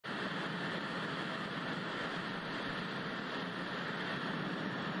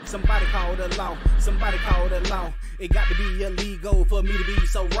Somebody call the law. Somebody call the law. It got to be illegal for me to be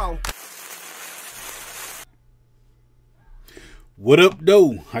so raw. What up,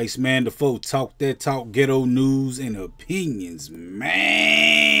 though? Heist man, the foe. Talk that talk. Ghetto news and opinions,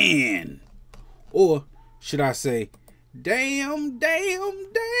 man. Or should I say, damn.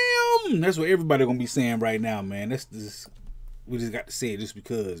 That's what everybody gonna be saying right now, man. That's just, we just got to say it just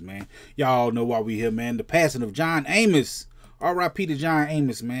because, man. Y'all know why we here, man. The passing of John Amos. R.I.P to John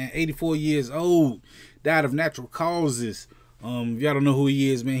Amos, man. 84 years old. Died of natural causes. If y'all don't know who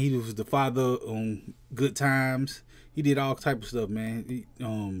he is, man, he was the father on Good Times. He did all type of stuff, man.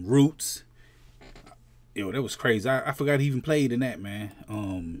 Roots. Yo, that was crazy. I forgot he even played in that, man.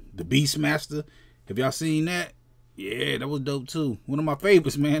 The Beastmaster. Have y'all seen that? Yeah, that was dope too. One of my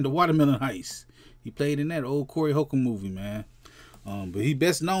favorites, man. The Watermelon Heist. He played in that old Corey Holcomb movie, man. But he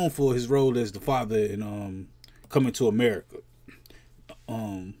best known for his role as the father in Coming to America.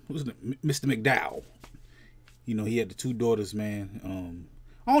 Who's it? Mr. McDowell. You know, he had the two daughters, man.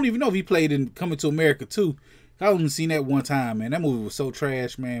 I don't even know if he played in Coming to America too. I only seen that one time, man. That movie was so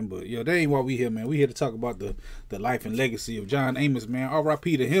trash, man. But yo, that ain't why we here, man. We here to talk about the life and legacy of John Amos, man.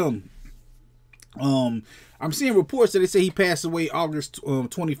 R.I.P to him. I'm seeing reports that they say he passed away August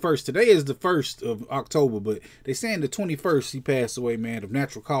 21st. Today is the 1st of October, but they saying the 21st he passed away, man, of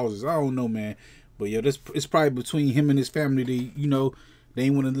natural causes. I don't know, man. But yo, it's probably between him and his family. They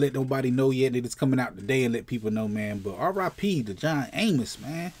ain't want to let nobody know yet that it's coming out today and let people know, man. But R.I.P to John Amos,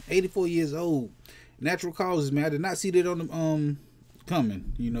 man. 84 years old. Natural causes, man. I did not see that on the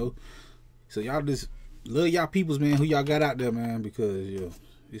coming, you know. So y'all just love y'all peoples, man, who y'all got out there, man, because yo,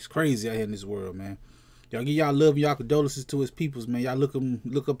 it's crazy out here in this world, man. Y'all give y'all love and y'all condolences to his peoples, man. Y'all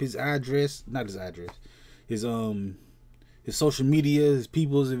look up his address, not his address, his social media, his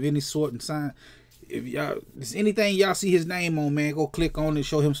peoples of any sort and sign. If y'all, there's anything y'all see his name on, man, go click on it,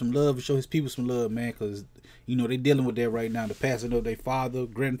 show him some love, and show his people some love, man, because you know they dealing with that right now. The passing of their father,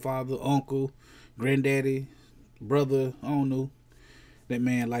 grandfather, uncle, granddaddy, brother, I don't know. That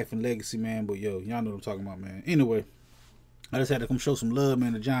man, life and legacy, man. But yo, y'all know what I'm talking about, man. Anyway, I just had to come show some love,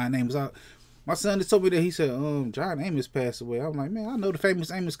 man, to John Amos. My son just told me that he said, John Amos passed away. I'm like, man, I know the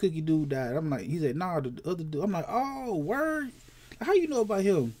famous Amos Cookie dude died. I'm like, he said, nah, the other dude. I'm like, oh, word? How you know about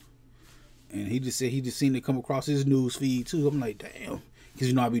him? And he just said he just seen it come across his news feed too. I'm like, damn. Because,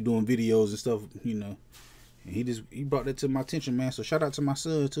 you know, I be doing videos and stuff, you know. And he brought that to my attention, man. So shout out to my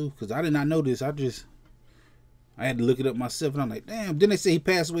son too, because I did not know this. I had to look it up myself, and I'm like, damn. Then they say he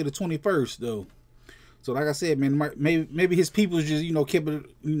passed away the 21st though. So like I said, man, maybe his people just, you know, kept it,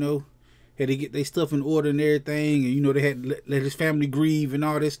 you know, had to get their stuff in order and everything, and you know they had to let his family grieve and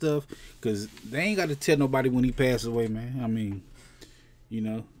all this stuff, because they ain't got to tell nobody when he passed away, man. I mean, you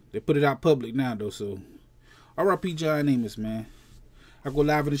know, they put it out public now though. So R.I.P John Amos, man. I go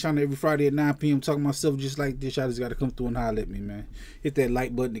live in the channel every Friday at 9 p.m. talking myself just like this. Y'all just got to come through and holler at me, man. Hit that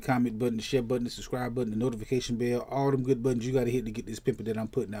like button, the comment button, the share button, the subscribe button, the notification bell. All them good buttons you got to hit to get this pimping that I'm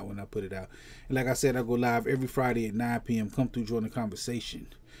putting out when I put it out. And like I said, I go live every Friday at 9 p.m. Come through, join the conversation.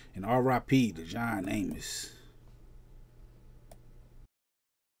 And R.I.P. to John Amos.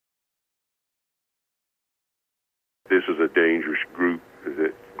 This is a dangerous groups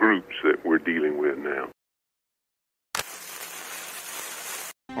that we're dealing with now.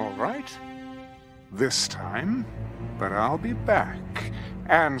 All right. This time, but I'll be back,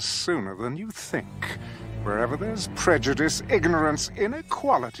 and sooner than you think. Wherever there's prejudice, ignorance,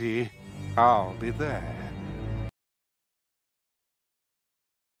 inequality, I'll be there.